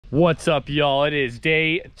What's up, y'all? It is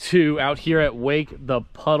day 2 out here at Wake the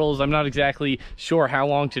Puddles. I'm not exactly sure how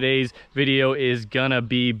long today's video is gonna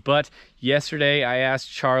be, but yesterday I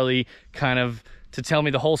asked Charlie kind of to tell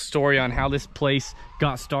me the whole story on how this place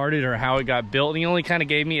got started or how it got built. And he only kind of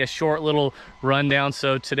gave me a short little rundown.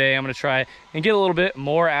 So today I'm gonna try and get a little bit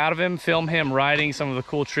more out of him, film him riding some of the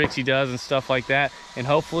cool tricks he does and stuff like that. And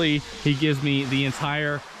hopefully he gives me the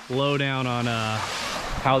entire lowdown on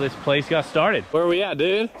how this place got started. Where are we at,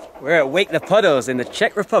 dude? We're at Wake the Puddles in the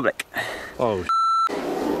Czech Republic. Oh,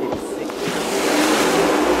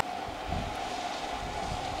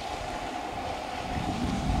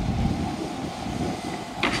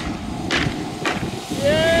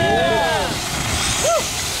 yeah!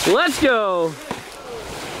 Let's go.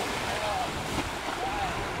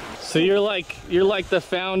 So you're like the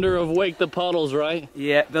founder of Wake the Puddles, right?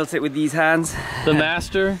 Yeah, built it with these hands. The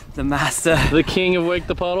master? The master. The king of Wake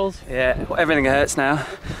the Puddles? Yeah, everything hurts now.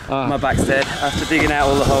 My back's dead after digging out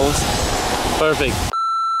all the holes. Perfect.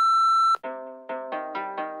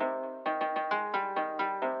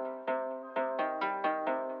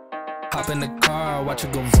 Hop in the car, watch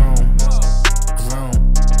it go vroom,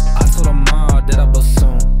 vroom. I told her mom that I will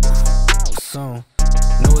soon.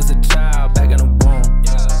 Knew as a child back in the womb.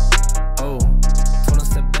 Oh, told her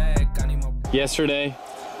step back, I need my. Yesterday,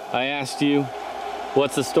 I asked you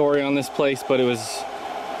what's the story on this place, but it was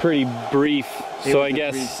pretty brief. So I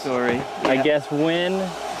guess story. Yeah. I guess when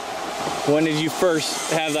did you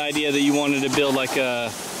first have the idea that you wanted to build like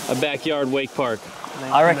a backyard wake park?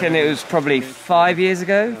 I reckon it was probably 5 years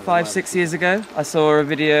ago, 6 years ago. I saw a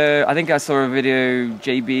video, I think I saw a video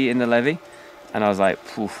JB in the levee, and I was like,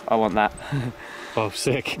 poof, I want that. Oh,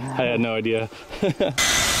 sick. I had no idea.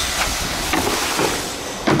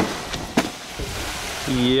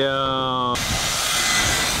 Yo.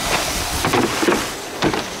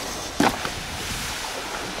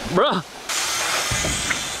 Bruh.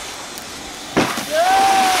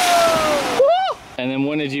 And then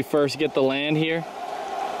when did you first get the land here?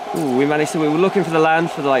 Ooh, we were looking for the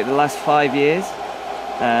land for like the last 5 years,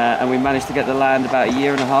 and we managed to get the land about a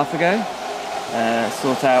year and a half ago.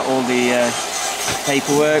 Sort out all the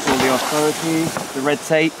paperwork, all the authorities, the red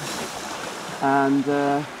tape, and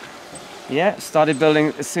yeah, started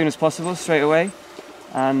building as soon as possible, straight away,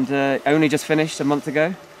 and only just finished a month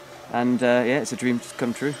ago, and yeah, it's a dream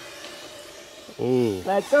come true. Ooh.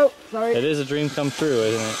 Let's go. Sorry. It is a dream come true,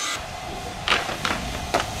 isn't it?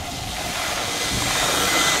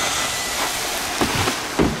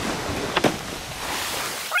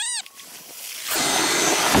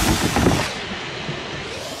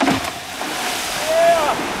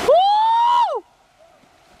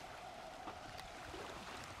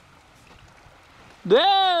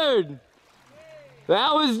 Dude!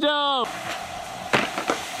 That was dope!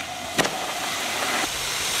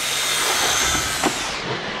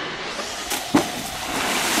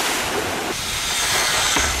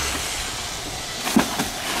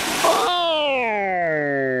 Oh!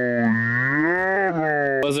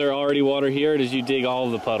 Was there already water here, or did you dig all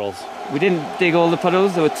of the puddles? We didn't dig all the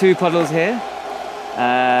puddles, there were 2 puddles here,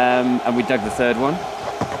 and we dug the 3rd one,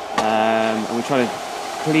 and we tried to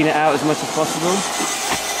clean it out as much as possible,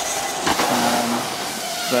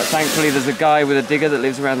 but thankfully there's a guy with a digger that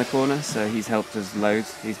lives around the corner, so he's helped us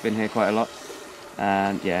loads. He's been here quite a lot,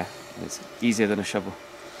 and yeah, it's easier than a shovel.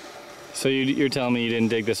 So you're telling me you didn't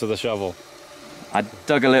dig this with a shovel? I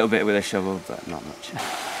dug a little bit with a shovel, but not much.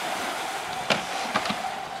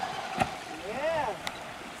 Yeah.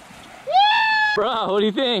 Bro, what do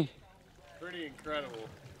you think? Pretty incredible.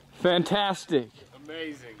 Fantastic.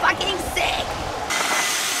 Amazing. Fucking sick!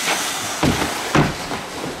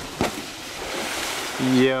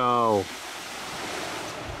 Yo.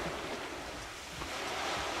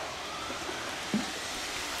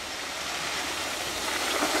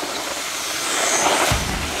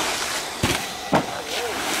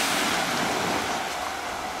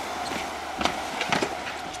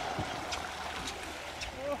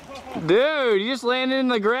 Dude, you just landed in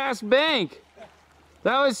the grass bank.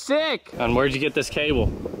 That was sick. And where'd you get this cable?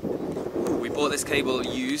 We bought this cable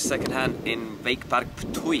used secondhand in Wakeboard.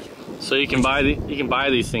 So you can buy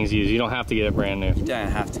these things used. You don't have to get it brand new. You don't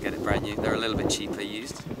have to get it brand new. They're a little bit cheaper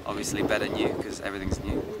used. Obviously better new because everything's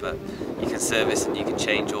new. But you can service and you can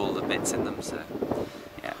change all the bits in them. So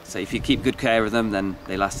yeah. So if you keep good care of them, then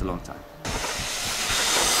they last a long time.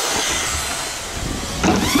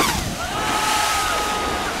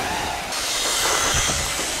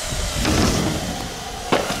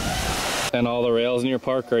 And all the rails in your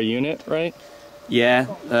park are a unit, right? Yeah,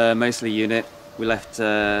 mostly unit. We left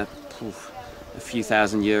a few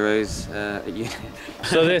thousand euros a unit.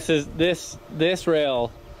 So this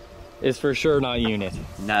rail is for sure not unit.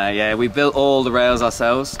 No, yeah, we built all the rails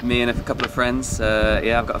ourselves, me and a couple of friends.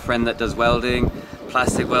 Yeah, I've got a friend that does welding,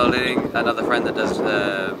 plastic welding, another friend that does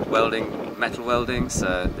welding, metal welding,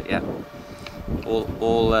 so yeah,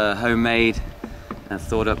 all homemade and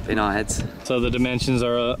thought up in our heads. So the dimensions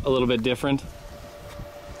are a little bit different?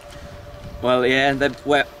 Well, yeah,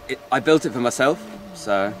 I built it for myself,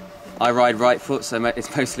 so I ride right foot, so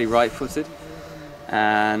it's mostly right footed.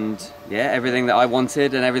 And yeah, everything that I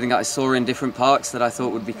wanted and everything that I saw in different parks that I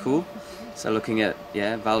thought would be cool. So looking at,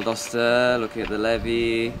 yeah, Valdosta, looking at the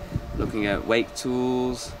levee, looking at wake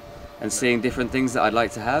tools, and seeing different things that I'd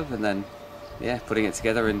like to have, and then, yeah, putting it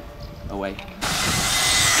together and away.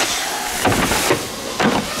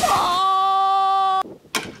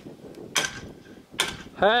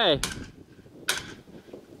 Hey!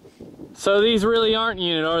 So these really aren't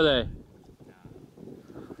unit, are they?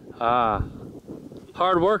 Ah.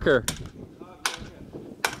 Hard worker.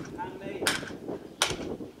 Handmade.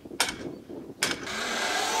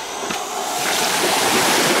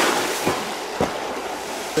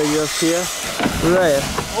 Right.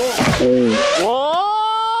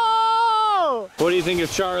 Whoa! What do you think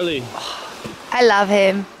of Charlie? I love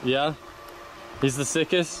him. Yeah? He's the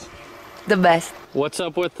sickest? The best. What's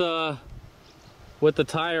up with the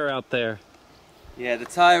tire out there? Yeah, the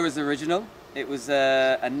tire was original. It was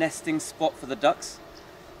a nesting spot for the ducks,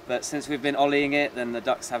 but since we've been ollieing it, then the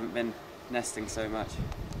ducks haven't been nesting so much.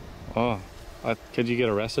 Oh, could you get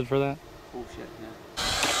arrested for that? Oh shit, yeah.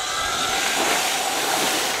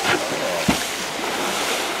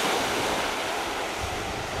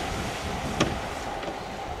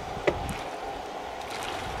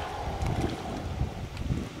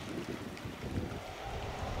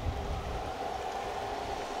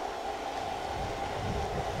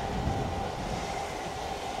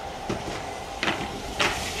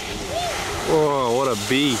 Whoa, what a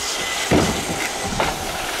beast.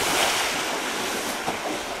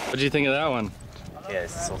 What do you think of that one? Yeah,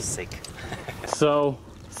 it's so sick. So,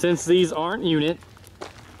 since these aren't unit,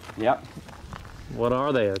 Yep. what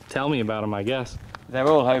are they? Tell me about them, I guess. They're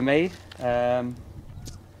all homemade.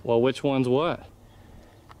 Well, which one's what?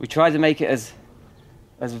 We tried to make it as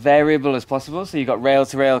variable as possible. So you got rail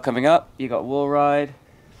to rail coming up, you got wall ride,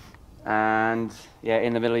 and yeah,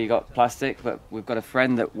 in the middle you got plastic. But we've got a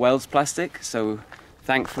friend that welds plastic, so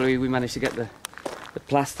thankfully we managed to get the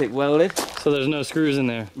plastic welded. So there's no screws in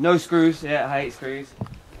there? No screws. Yeah, I hate screws.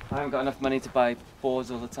 I haven't got enough money to buy boards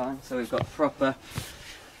all the time, so we've got proper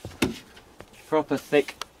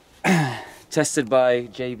thick, tested by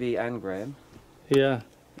JB and Graham. Yeah.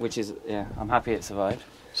 Which is, yeah, I'm happy it survived.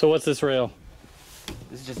 So what's this rail?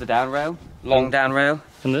 This is just a down rail, long down rail.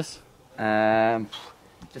 And this?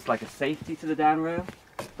 Just like a safety to the down rail.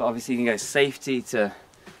 But obviously you can go safety to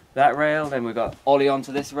that rail, then we've got ollie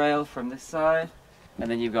onto this rail from this side, and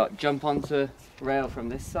then you've got jump onto rail from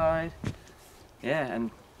this side. Yeah, and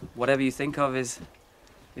whatever you think of is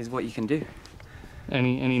what you can do.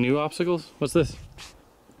 Any new obstacles? What's this?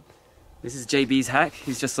 This is JB's hack,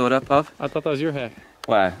 he's just thought up of. I thought that was your hack.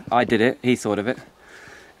 Well, I did it, he thought of it.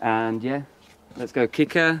 And yeah, let's go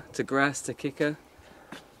kicker to grass to kicker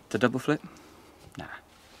to double flip. Nah.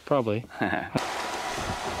 Probably.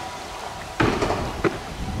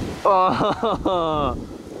 Oh.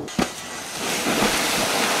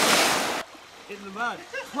 In the mud.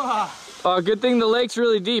 Oh, good thing the lake's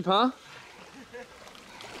really deep, huh?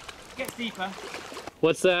 Gets deeper.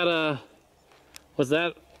 What's that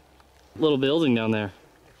little building down there?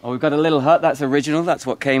 Oh, we've got a little hut, that's original, that's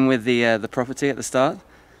what came with the property at the start.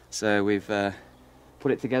 So we've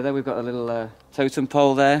put it together, we've got a little totem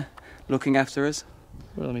pole there looking after us.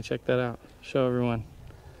 Well, let me check that out. Show everyone.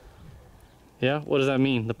 Yeah, what does that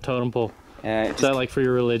mean, the totem pole? Is that like for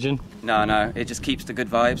your religion? No, it just keeps the good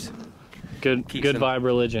vibes. Good vibe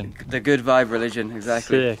religion. The good vibe religion,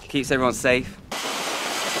 exactly. Sick. Keeps everyone safe.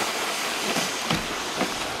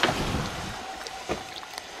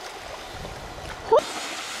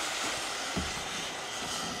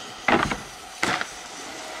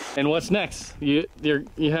 And what's next? You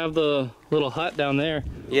have the little hut down there.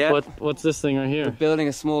 Yeah. What's this thing right We're here? building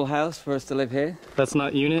a small house for us to live here. That's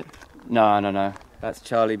not unit? No. That's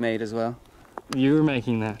Charlie made as well. You were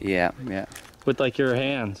making that? Yeah. With like your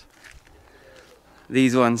hands?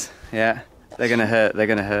 These ones, yeah. They're gonna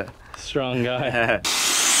hurt. Strong guy.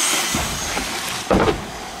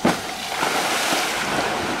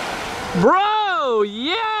 Bro,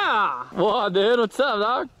 yeah! Whoa, dude, what's up,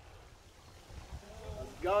 dog?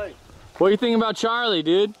 Going. What do you think about Charlie,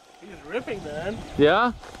 dude? He's ripping, man.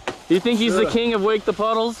 Yeah? Do you think he's the Sure. king of Wake the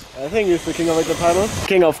Puddles? I think he's the king of the Puddles.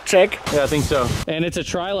 King of Czech. Yeah, I think so. And it's a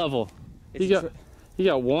tri-level. You You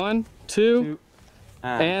got 1, 2,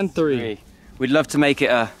 and 3. We'd love to make it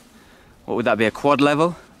a, what would that be, a quad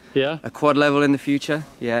level? Yeah? A quad level in the future,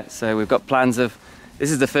 yeah. So we've got plans of, this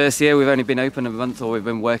is the first year we've only been open a month, or we've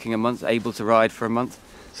been working a month, able to ride for a month.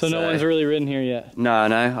 So no one's really ridden here yet? No,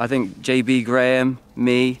 I think JB Graham,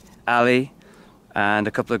 me, Ali, and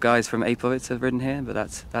a couple of guys from Apovitz have ridden here, but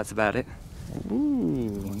that's about it.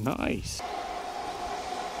 Ooh, nice.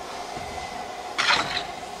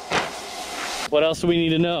 What else do we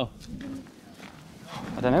need to know?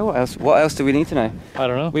 I don't know, what else do we need to know? I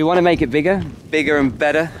don't know. We want to make it bigger and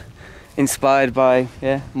better, inspired by,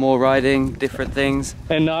 yeah, more riding, different things.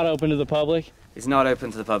 And not open to the public? It's not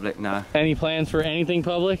open to the public, no. Any plans for anything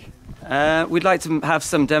public? We'd like to have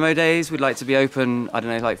some demo days. We'd like to be open, I don't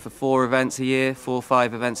know, like for 4 events a year, 4 or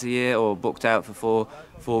 5 events a year, or booked out for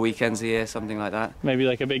four weekends a year, something like that. Maybe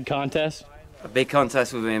like a big contest? A big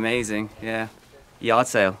contest would be amazing, yeah. Yard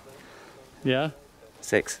sale. Yeah?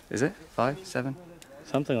 6, is it? 5, 7?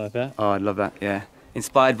 Something like that. Oh, I'd love that, yeah.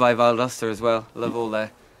 Inspired by Valdosta as well. Love all the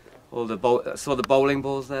saw the bowling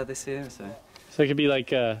balls there this year, so. So it could be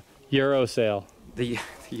like a Euro sale. The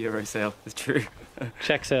Euro sale, is true.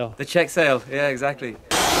 Czech sale. The Czech sale, yeah, exactly.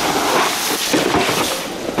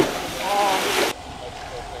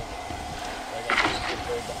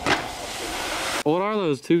 What are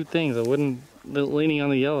those 2 things? I wouldn't, leaning on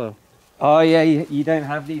the yellow. Oh yeah, you don't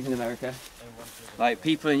have these in America. Like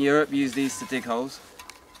people in Europe use these to dig holes.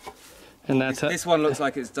 And that's this one looks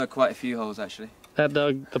like it's dug quite a few holes actually. That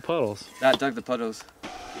dug the puddles. That dug the puddles.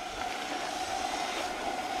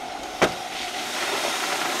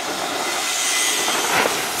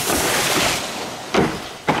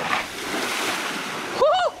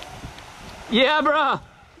 Yeah, bruh!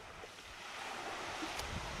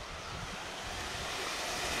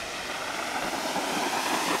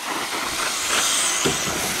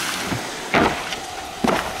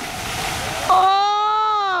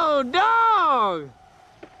 Oh, dog!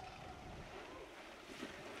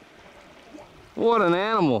 What an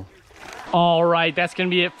animal. All right, that's gonna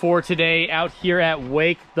be it for today out here at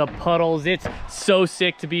Wake the Puddles. It's so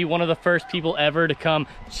sick to be one of the first people ever to come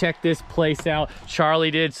check this place out.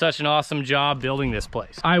 Charlie did such an awesome job building this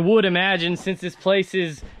place. I would imagine, since this place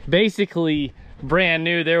is basically brand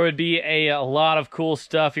new, there would be a lot of cool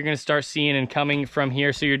stuff you're going to start seeing and coming from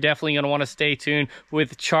here, so you're definitely going to want to stay tuned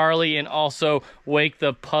with Charlie and also Wake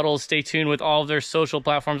the Puddles. Stay tuned with all of their social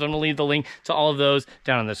platforms. I'm going to leave the link to all of those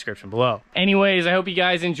down in the description below. Anyways, I hope you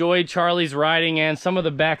guys enjoyed Charlie's riding and some of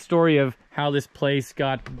the backstory of how this place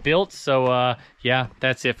got built. So yeah,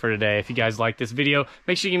 that's it for today. If you guys like this video,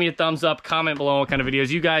 make sure you give me a thumbs up, comment below what kind of videos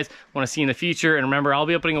you guys want to see in the future, and remember, I'll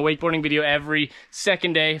be uploading a wakeboarding video every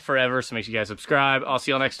second day forever, so make sure you guys subscribe. I'll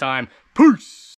see y'all next time. Peace.